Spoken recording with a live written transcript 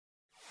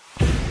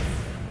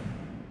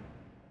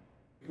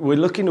We're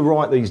looking to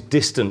write these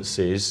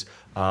distances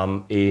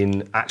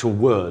in actual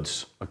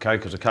words, okay,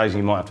 because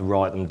occasionally you might have to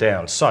write them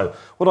down. So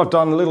what I've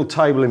done, a little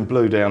table in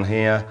blue down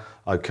here,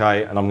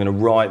 okay, and I'm going to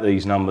write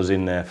these numbers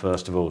in there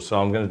first of all.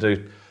 So I'm going to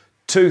do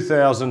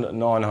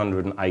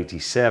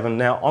 2,987.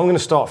 Now I'm going to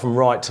start from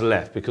right to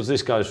left because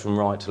this goes from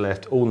right to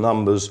left. All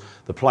numbers,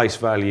 the place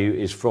value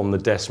is from the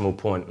decimal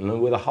point,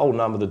 and with a whole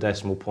number the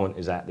decimal point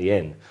is at the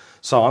end.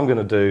 So I'm going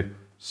to do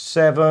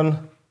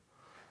 7,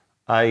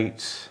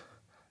 8,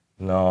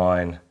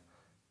 9,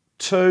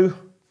 2.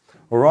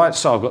 All right,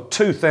 so I've got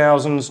 2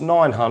 thousands,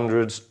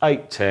 900s,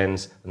 8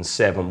 tens and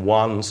 7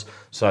 ones.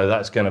 So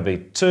that's going to be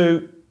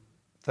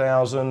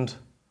 2,000.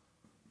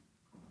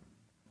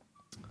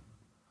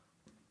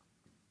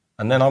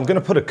 And then I'm going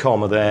to put a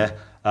comma there,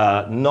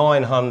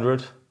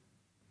 900.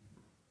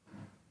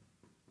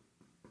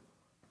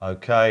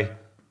 Okay.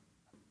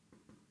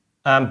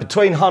 And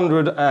between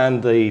 100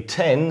 and the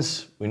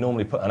tens, we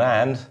normally put an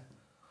and.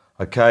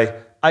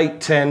 Okay.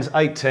 8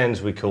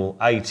 tens we call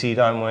 80,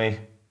 don't we?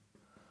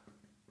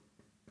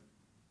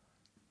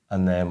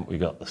 And then we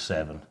got the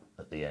 7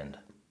 at the end.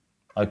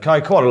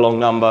 Okay, quite a long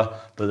number,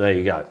 but there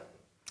you go.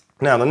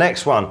 Now the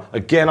next one,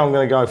 again I'm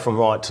going to go from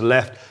right to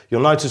left.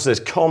 You'll notice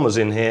there's commas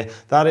in here.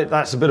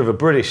 That's a bit of a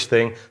British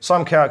thing.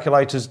 Some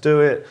calculators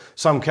do it,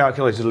 some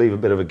calculators leave a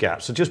bit of a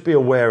gap. So just be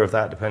aware of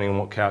that depending on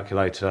what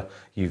calculator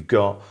you've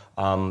got.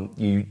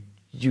 You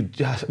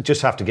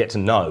just have to get to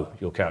know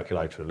your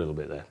calculator a little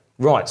bit there.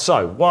 Right,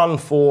 so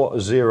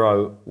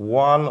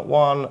 1401,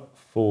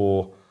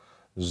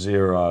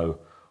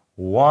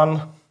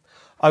 1401.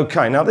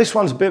 Okay, now this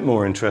one's a bit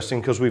more interesting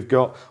because we've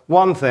got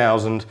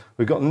 1,000,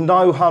 we've got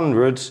no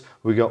hundreds,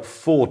 we've got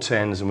 4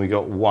 tens, and we've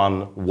got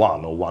one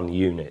or 1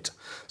 unit.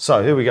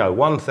 So here we go,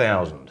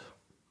 1,000,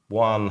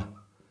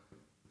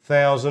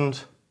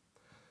 1,000.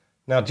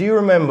 Now, do you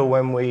remember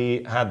when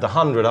we had the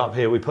 100 up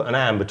here, we put an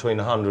and between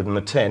the 100 and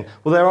the 10?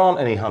 Well, there aren't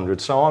any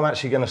hundreds, so I'm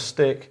actually going to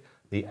stick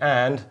the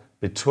and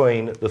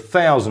between the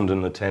 1,000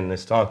 and the 10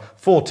 this time.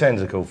 4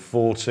 tens are called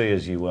 40,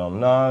 as you well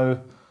know,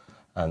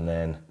 and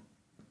then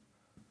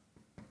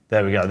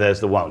there we go, there's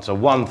the 1. So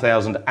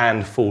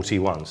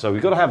 1,041. So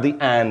we've got to have the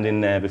and in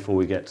there before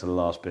we get to the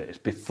last bit. It's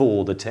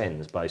before the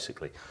tens,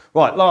 basically.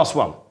 Right, last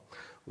one.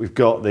 We've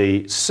got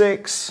the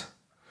 6,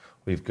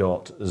 we've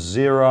got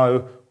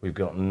 0, we've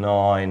got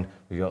 9,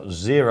 we've got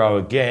 0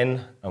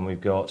 again, and we've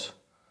got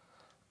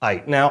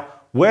 8. Now,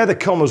 where the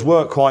commas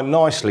work quite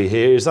nicely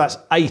here is that's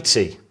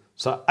 80.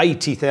 So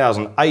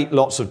 80,000, 8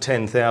 lots of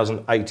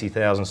 10,000,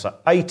 80,000. So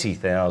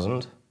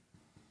 80,000,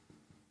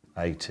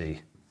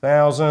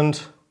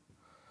 80,000.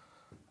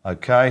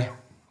 Okay,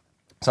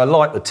 so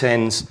like the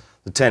tens,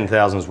 the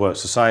 10,000s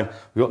works the same.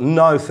 We've got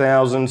no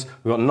thousands,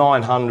 we've got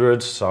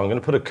 900s, so I'm going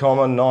to put a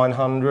comma,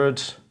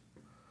 900s.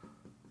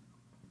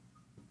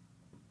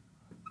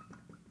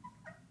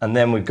 And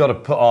then we've got to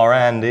put our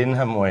and in,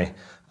 haven't we?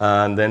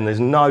 And then there's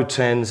no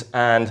tens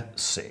and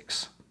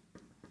 6.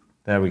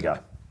 There we go,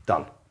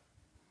 done.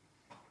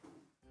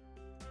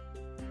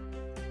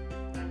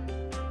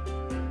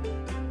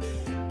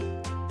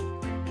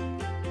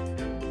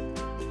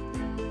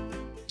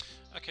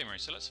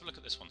 So let's have a look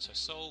at this one. So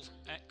solve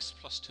x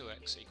plus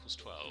 2x equals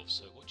 12.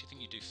 So what do you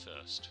think you do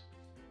first?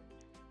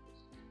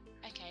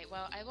 Okay,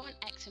 well I want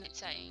x on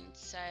its own,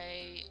 so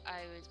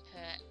I would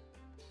put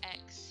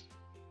x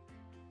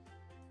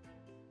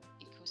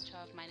equals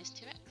 12 minus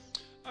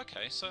 2x.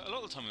 Okay, so a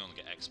lot of the time we want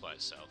to get x by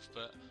itself,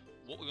 but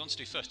what we want to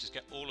do first is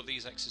get all of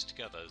these x's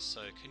together. So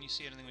can you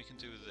see anything we can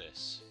do with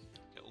this?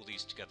 Get all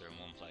these together in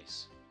one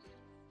place.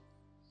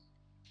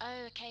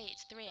 Oh, okay,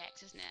 it's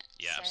 3x, isn't it?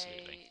 Yeah, so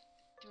absolutely.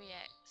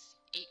 3x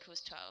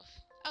equals 12.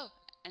 Oh,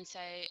 and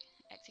so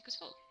x equals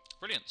 4.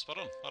 Brilliant, spot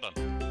on, well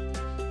done.